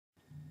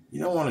You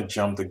don't want to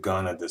jump the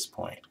gun at this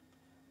point.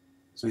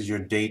 So is your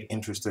date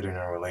interested in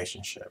a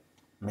relationship?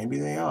 Maybe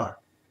they are.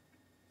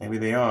 Maybe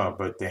they are,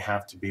 but they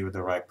have to be with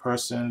the right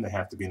person. They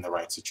have to be in the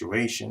right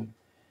situation.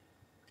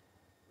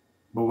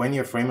 But when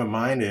your frame of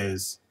mind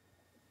is,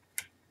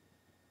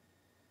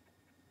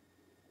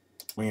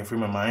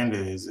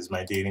 is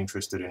my date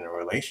interested in a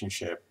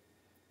relationship?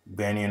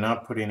 Then you're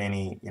not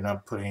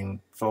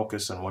putting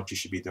focus on what you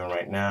should be doing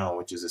right now,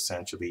 which is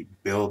essentially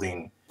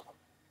building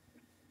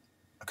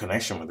a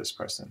connection with this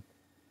person.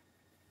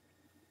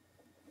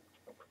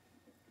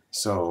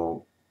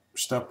 So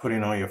stop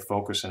putting all your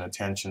focus and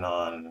attention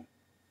on,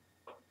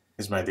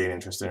 is my date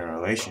interested in a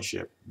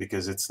relationship?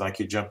 Because it's like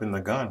you're jumping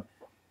the gun.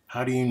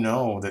 How do you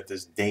know that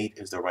this date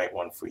is the right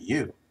one for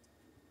you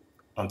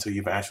until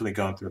you've actually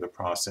gone through the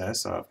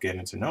process of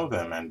getting to know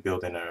them and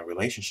building a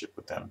relationship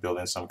with them,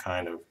 building some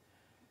kind of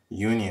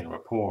union,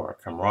 rapport,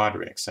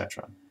 camaraderie,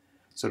 etc.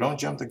 So don't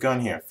jump the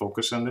gun here.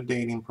 Focus on the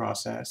dating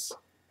process,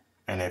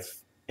 and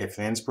if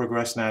things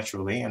progress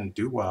naturally and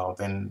do well,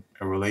 then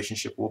a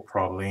relationship will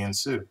probably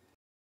ensue.